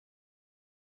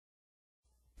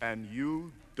and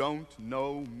you don't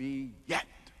know me yet.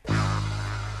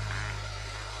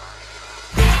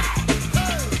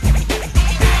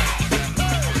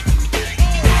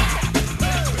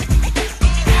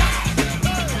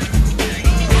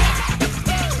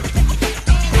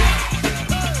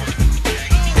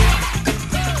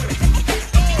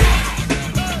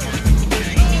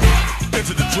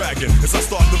 Dragon. As I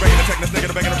start the rain, attack this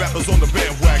negative banging the rappers on the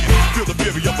bandwagon. Feel the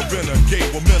fury of a renegade.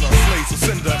 Well, men are slaves, so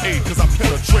send the aid, cause I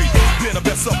penetrate. Being a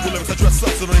best up with lyrics I dress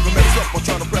up, so don't even mess up. I'm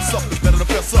trying to press up, it's better to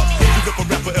fess up. Cause if a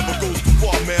rapper ever goes too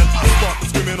far, man, I start to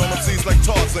screaming on them scenes like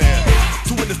Tarzan.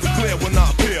 To witness the glare when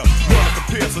I appear, none to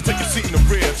compare, so take your seat in the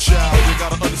rear, child. You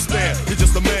gotta understand, you're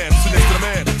just a man. Sit next to the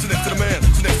man, sit next to the man,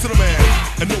 sit next to the man.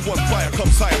 And no one fire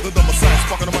comes higher than the Messiah.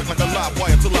 Sparking the mic like a live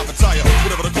wire till I retire.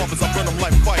 Whatever the coffins, I burn them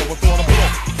like fire. We're throwing them below.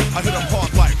 I hit them hard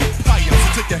like fire.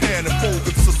 So take your hand and fold,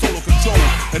 cause it's a solo control.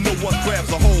 And no one grabs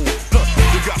a hold.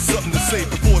 You got something to say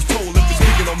before it's told. If you're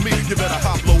speaking on me, you better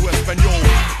hablo Espanol.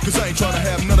 Cause I ain't trying to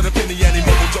have none of the penny any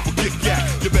mumble jumble get yak.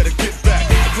 You better get back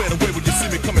and clear the way when you see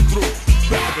me coming through.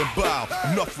 Back up and bow,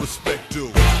 enough respect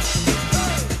due.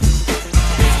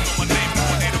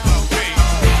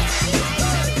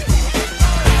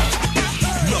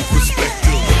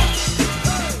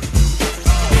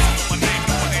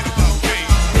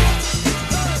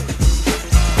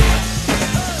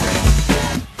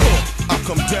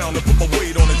 Down and put my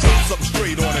weight on it, drop something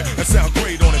straight on it, and sound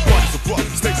great on it. Bodies abrupt,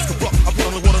 stages corrupt. I put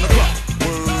on the water in the cup.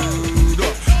 Word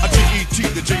up, I G-E-T,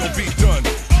 the J-O-B done.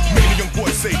 Making the young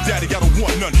boys say, Daddy, I don't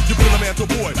want none. You put a man to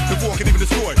a boy, before I can even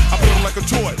destroy. I put him like a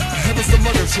toy. Heaven's the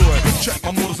murgatroyd. Check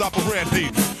my modus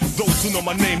operandi. Those who know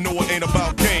my name know it ain't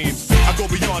about games. I go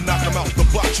beyond knocking them out the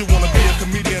box. You wanna be a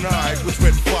comedian? I was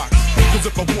Red Fox. Cause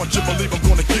if I want you, believe I'm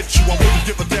gonna get you. I wouldn't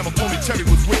give a damn if Tony Terry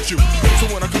was with you. So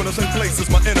when I come in the same place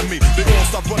as my enemy, they all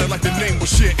stop running like their name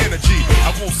was sheer energy.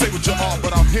 I won't say what you are,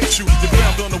 but I'll hit you. You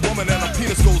found on a woman and a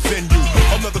penis goes in you.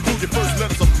 Another clue, your first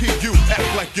letters are P-U.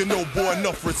 Act like you know, boy,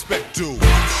 enough respect due.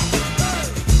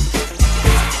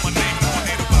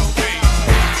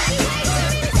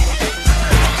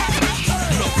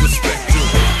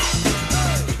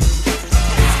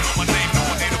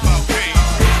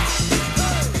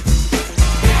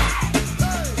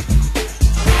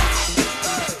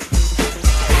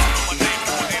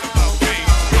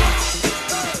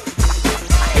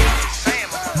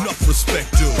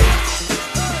 Respect due.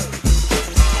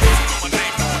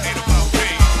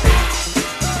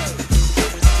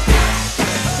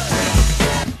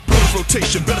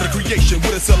 Rotation, better creation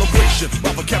with a celebration.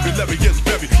 My vocabulary is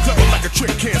very clever like a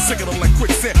trick can, sinking them like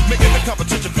quicksand, making the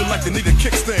competition feel like they need a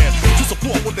kickstand. To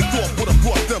support what they thought would have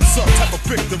brought them some type of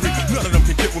victory. None of them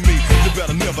can get with me. You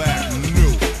better never act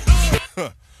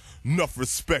new. Enough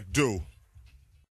respect due.